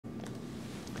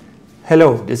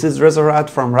Hello, this is Reza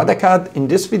from Radacad. In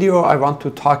this video, I want to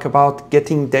talk about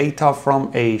getting data from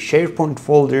a SharePoint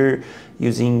folder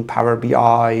using Power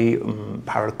BI,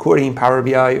 Power Query in Power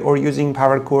BI, or using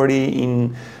Power Query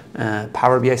in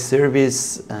Power BI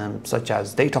service such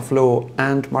as Dataflow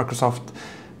and Microsoft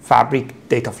Fabric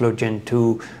Dataflow Gen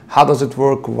 2. How does it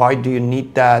work? Why do you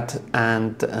need that?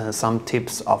 And some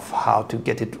tips of how to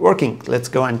get it working. Let's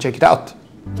go and check it out.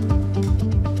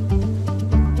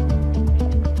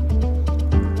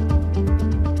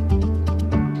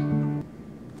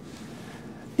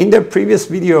 In the previous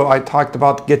video, I talked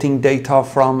about getting data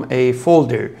from a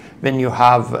folder. When you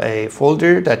have a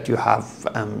folder that you have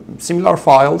similar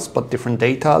files but different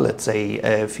data, let's say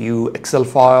a few Excel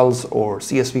files or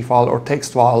CSV file or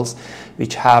text files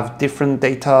which have different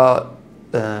data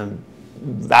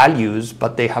values,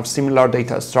 but they have similar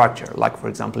data structure. Like for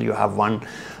example, you have one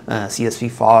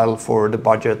CSV file for the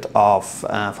budget of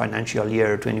financial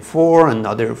year 24,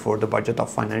 another for the budget of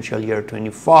financial year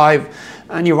 25,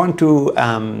 and you want to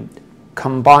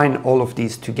combine all of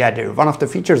these together. One of the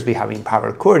features we have in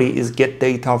Power Query is get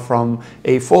data from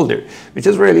a folder, which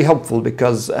is really helpful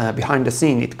because behind the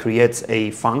scene it creates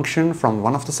a function from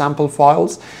one of the sample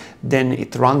files. Then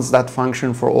it runs that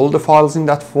function for all the files in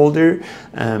that folder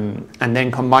and then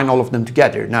combine all of them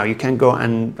together. Now you can go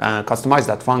and customize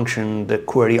that function, the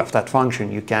query of that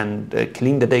function. You can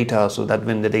clean the data so that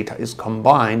when the data is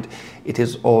combined, it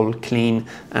is all clean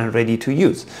and ready to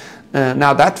use.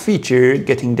 Now that feature,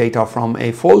 getting data from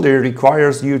a folder,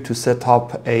 requires you to set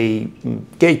up a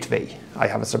gateway. I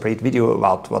have a separate video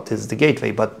about what is the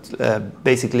gateway, but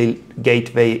basically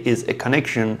gateway is a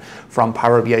connection from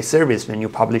Power BI service when you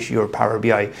publish your Power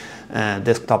BI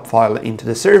desktop file into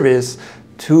the service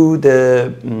to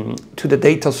the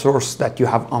data source that you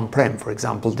have on-prem. For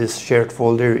example, this shared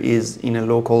folder is in a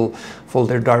local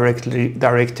folder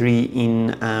directory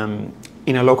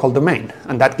in a local domain,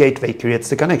 and that gateway creates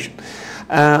the connection.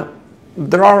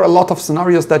 There are a lot of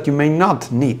scenarios that you may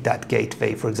not need that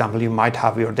gateway. For example, you might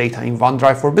have your data in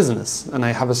OneDrive for Business, and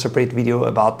I have a separate video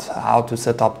about how to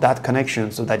set up that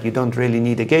connection so that you don't really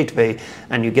need a gateway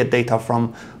and you get data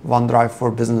from OneDrive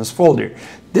for Business folder.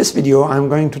 This video I'm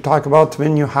going to talk about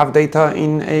when you have data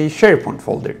in a SharePoint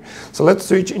folder. So let's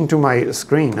switch into my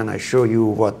screen and I show you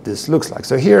what this looks like.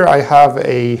 So here I have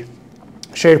a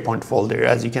SharePoint folder.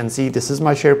 As you can see, this is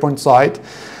my SharePoint site.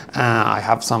 I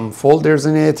have some folders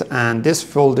in it, and this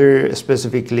folder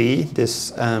specifically,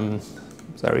 this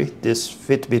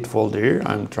Fitbit folder,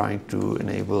 I'm trying to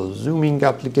enable zooming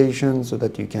application so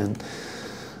that you can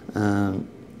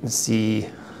see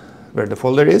where the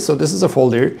folder is. So this is a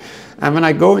folder, and when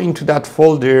I go into that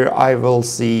folder, I will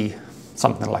see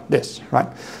something like this, right?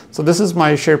 So this is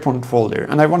my SharePoint folder,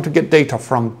 and I want to get data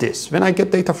from this. When I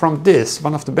get data from this,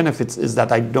 one of the benefits is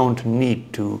that I don't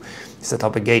need to set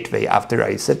up a gateway. After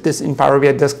I set this in Power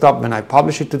BI desktop, when I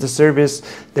publish it to the service,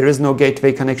 there is no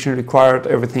gateway connection required.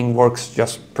 Everything works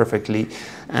just perfectly.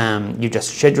 You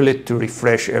just schedule it to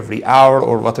refresh every hour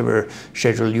or whatever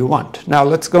schedule you want. Now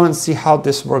let's go and see how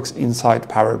this works inside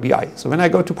Power BI. So when I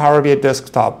go to Power BI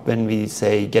desktop, when we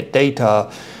say get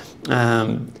data,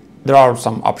 there are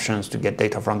some options to get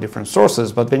data from different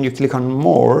sources, but when you click on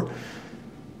more,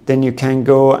 then you can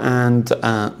go and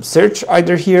search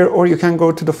either here, or you can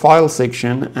go to the file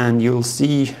section and you'll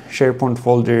see SharePoint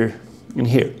folder in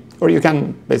here, or you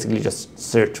can basically just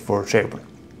search for SharePoint.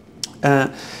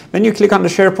 When you click on the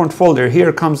SharePoint folder,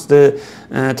 here comes the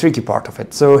tricky part of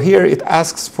it. So here it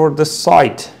asks for the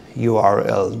site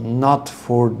URL, not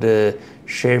for the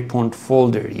SharePoint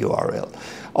folder URL.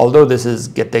 Although this is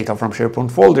get data from SharePoint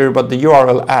folder, but the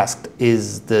URL asked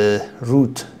is the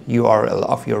root URL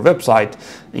of your website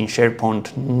in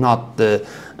SharePoint, not the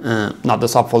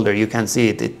subfolder. You can see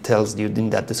it, it tells you in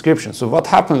that description. So what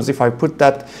happens if I put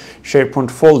that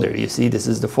SharePoint folder? You see this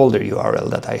is the folder URL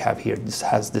that I have here. This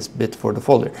has this bit for the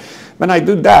folder. When I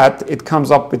do that, it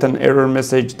comes up with an error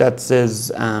message that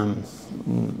says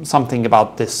something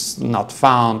about this not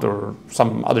found or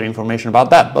some other information about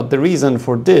that. But the reason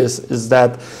for this is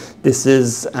that this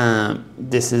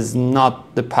is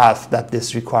not the path that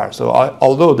this requires. So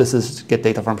although this is get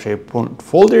data from SharePoint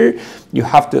folder, you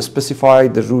have to specify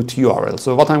the root URL.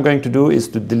 So what I'm going to do is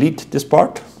to delete this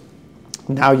part.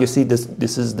 Now you see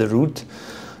this is the root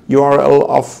URL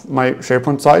of my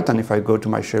SharePoint site, and if I go to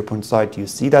my SharePoint site, you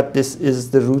see that this is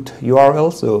the root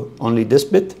URL, so only this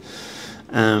bit.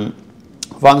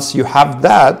 Once you have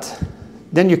that,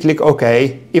 then you click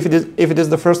OK. If it is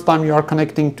the first time you are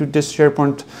connecting to this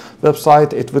SharePoint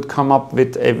website, it would come up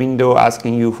with a window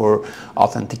asking you for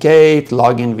authenticate,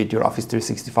 log in with your Office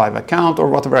 365 account or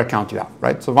whatever account you have,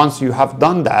 right? So once you have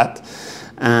done that,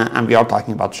 And we are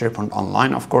talking about SharePoint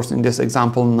Online, of course, in this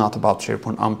example, not about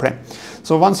SharePoint On-Prem.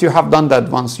 So once you have done that,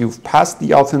 once you've passed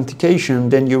the authentication,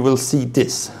 then you will see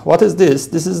this. What is this?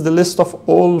 This is the list of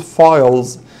all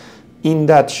files in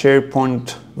that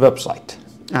SharePoint website.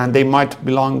 And they might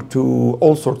belong to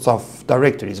all sorts of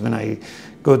directories. When I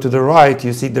go to the right,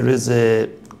 you see there is a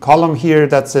column here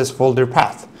that says folder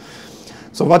path.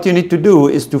 So what you need to do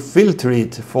is to filter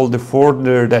it for the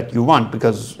folder that you want,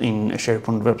 because in a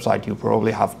SharePoint website you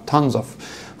probably have tons of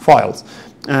files.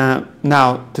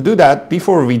 Now to do that,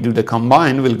 before we do the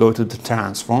combine, we'll go to the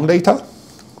transform data.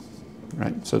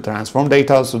 Right? So transform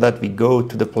data, so that we go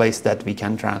to the place that we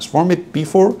can transform it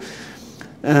before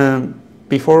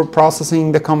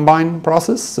processing the combine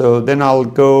process. So then I'll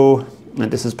go,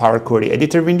 and this is Power Query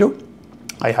Editor window.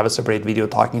 I have a separate video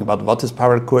talking about what is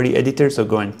Power Query Editor, so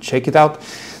go and check it out.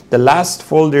 The last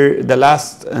folder, the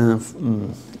last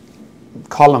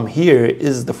column here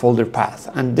is the folder path,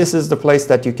 and this is the place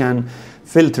that you can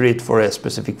filter it for a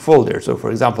specific folder. So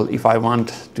for example, if I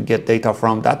want to get data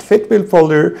from that fit build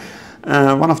folder,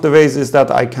 one of the ways is that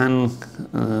I can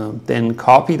then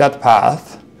copy that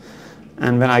path,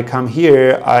 and when I come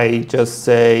here, I just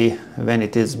say when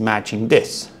it is matching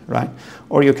this, right?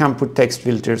 Or you can put text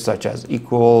filters such as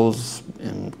equals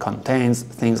and contains,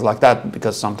 things like that,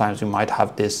 because sometimes you might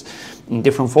have this in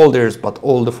different folders, but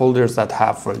all the folders that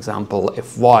have, for example,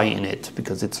 FY in it,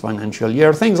 because it's financial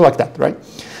year, things like that, right?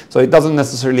 So it doesn't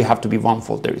necessarily have to be one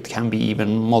folder, it can be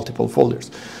even multiple folders.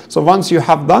 So once you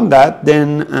have done that,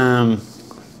 then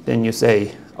you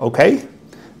say, okay,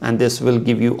 and this will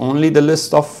give you only the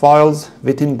list of files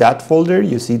within that folder.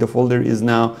 You see the folder is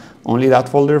now only that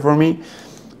folder for me,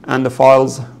 and the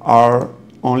files are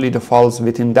only the files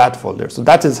within that folder. So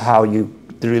that is how you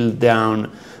drill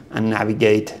down and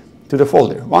navigate to the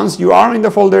folder. Once you are in the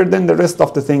folder, then the rest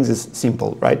of the things is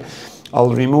simple, right?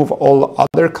 I'll remove all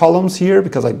other columns here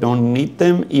because I don't need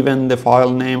them. Even the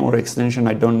file name or extension,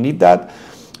 I don't need that.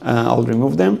 I'll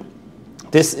remove them.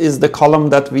 This is the column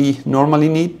that we normally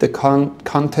need, the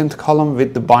content column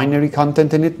with the binary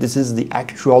content in it. This is the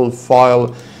actual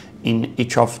file in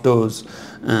each of those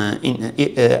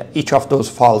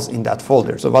files in that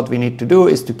folder. So what we need to do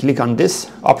is to click on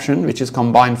this option, which is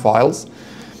combine files,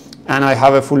 and I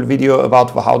have a full video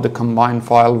about how the combine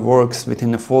file works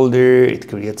within a folder. It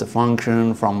creates a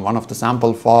function from one of the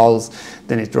sample files,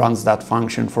 then it runs that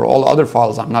function for all other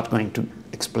files. I'm not going to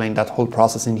explain that whole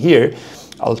process in here.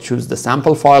 I'll choose the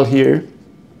sample file here.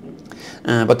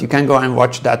 But you can go and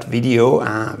watch that video,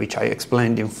 which I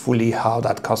explained in fully how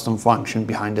that custom function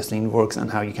behind the scene works and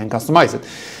how you can customize it.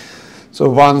 So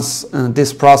once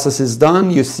this process is done,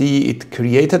 you see it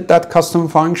created that custom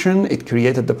function, it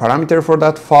created the parameter for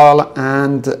that file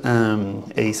and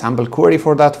a sample query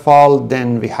for that file.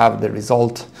 Then we have the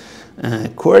result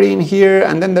query in here,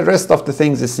 and then the rest of the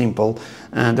things is simple.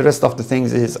 The rest of the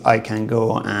things is I can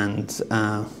go and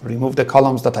remove the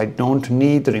columns that I don't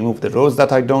need, remove the rows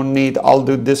that I don't need. I'll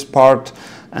do this part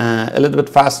a little bit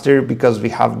faster because I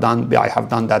have done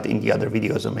that in the other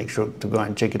video, so make sure to go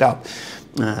and check it out.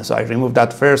 So I remove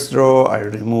that first row, I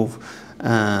remove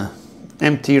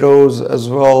empty rows as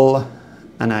well,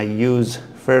 and I use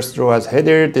first row as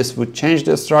header. This would change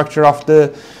the structure of the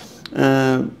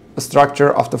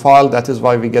file. That is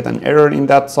why we get an error in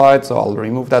that side. So I'll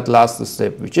remove that last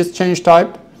step, which is change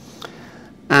type.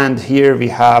 And here we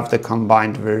have the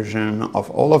combined version of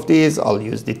all of these. I'll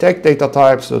use detect data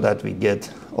type so that we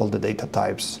get all the data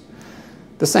types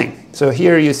the same. So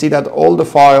here you see that all the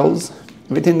files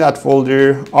within that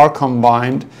folder are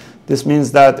combined. This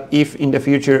means that if in the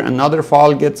future another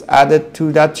file gets added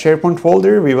to that SharePoint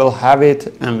folder, we will have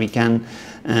it and we can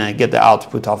get the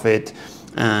output of it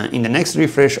in the next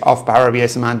refresh of Power BI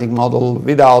Semantic Model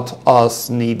without us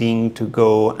needing to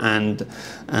go and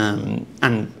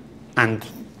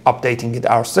updating it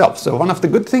ourselves. So one of the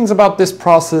good things about this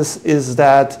process is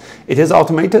that it is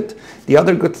automated. The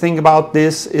other good thing about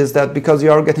this is that because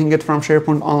you are getting it from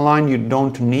SharePoint Online, you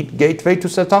don't need gateway to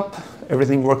set up.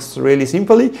 Everything works really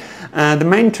simply. The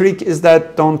main trick is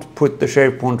that don't put the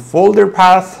SharePoint folder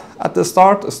path at the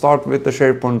start. Start with the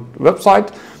SharePoint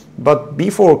website. But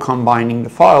before combining the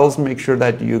files, make sure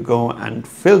that you go and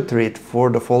filter it for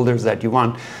the folders that you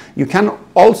want. You can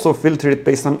also filter it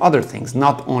based on other things,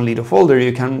 not only the folder.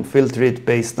 You can filter it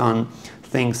based on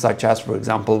things such as, for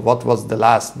example, what was the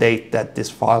last date that this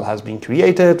file has been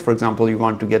created. For example, you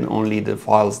want to get only the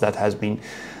files that has been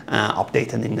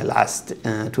updated in the last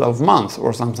 12 months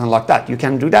or something like that. You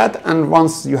can do that, and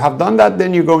once you have done that,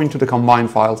 then you go into the combine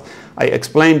files. I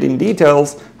explained in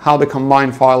details how the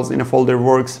combine files in a folder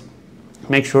works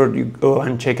make sure you go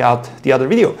and check out the other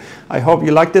video. I hope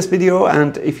you like this video,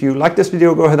 and if you like this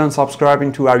video, go ahead and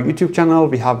subscribe to our YouTube channel.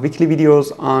 We have weekly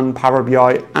videos on Power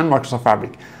BI and Microsoft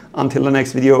Fabric. Until the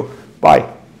next video,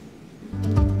 bye.